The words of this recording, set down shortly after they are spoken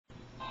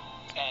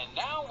And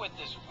now with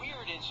this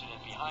weird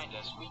incident behind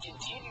us, we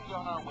continued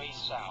on our way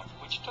south,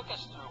 which took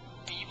us through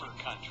beaver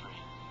country,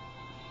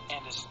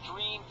 and a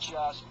stream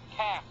just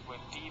packed with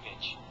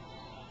beavage.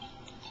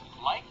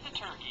 Like the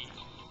turkey,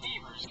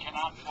 beavers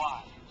cannot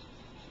fly.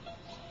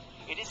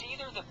 It is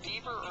either the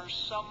beaver or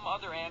some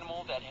other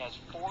animal that has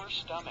 4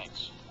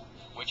 stomachs.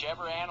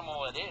 Whichever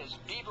animal it is,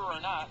 beaver or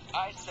not,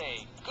 I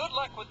say, good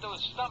luck with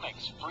those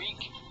stomachs,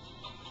 freak.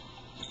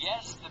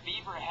 Yes, the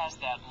beaver has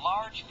that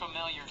large,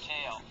 familiar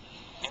tail.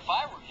 If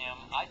I were him,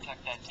 I'd tuck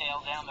that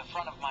tail down the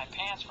front of my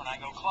pants when I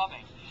go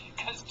clubbing,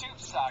 'cause tube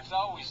socks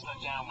always slip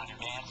down when you're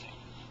dancing.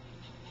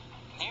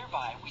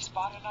 Nearby, we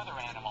spot another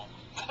animal,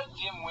 the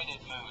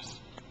dim-witted moose.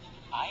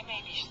 I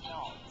may be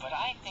stoned, but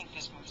I think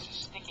this moose is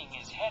sticking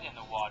his head in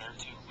the water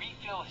to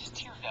refill his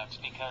tear ducts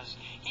because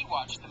he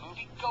watched the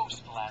movie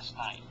Ghost last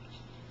night.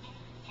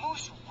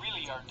 Moose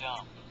really are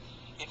dumb.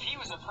 If he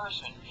was a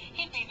person,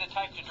 he'd be the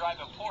type to drive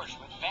a Porsche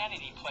with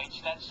vanity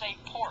plates that say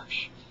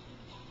Porsche.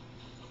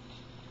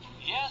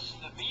 Yes,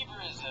 the beaver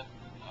is a...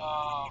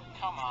 Oh,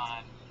 come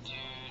on,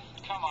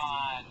 dude. Come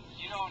on.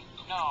 You don't...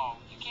 No,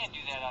 you can't do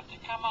that out there.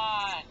 Come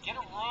on, get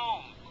a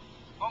room.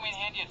 Want me to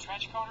hand you a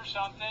trench coat or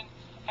something?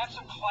 Have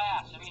some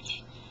class. I mean,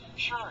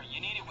 sure,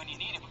 you need it when you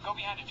need it, but go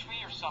behind a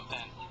tree or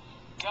something.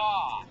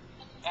 God.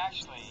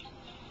 Actually,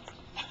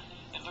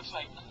 it looks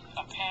like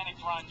a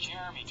panicked Ron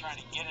Jeremy trying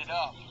to get it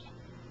up.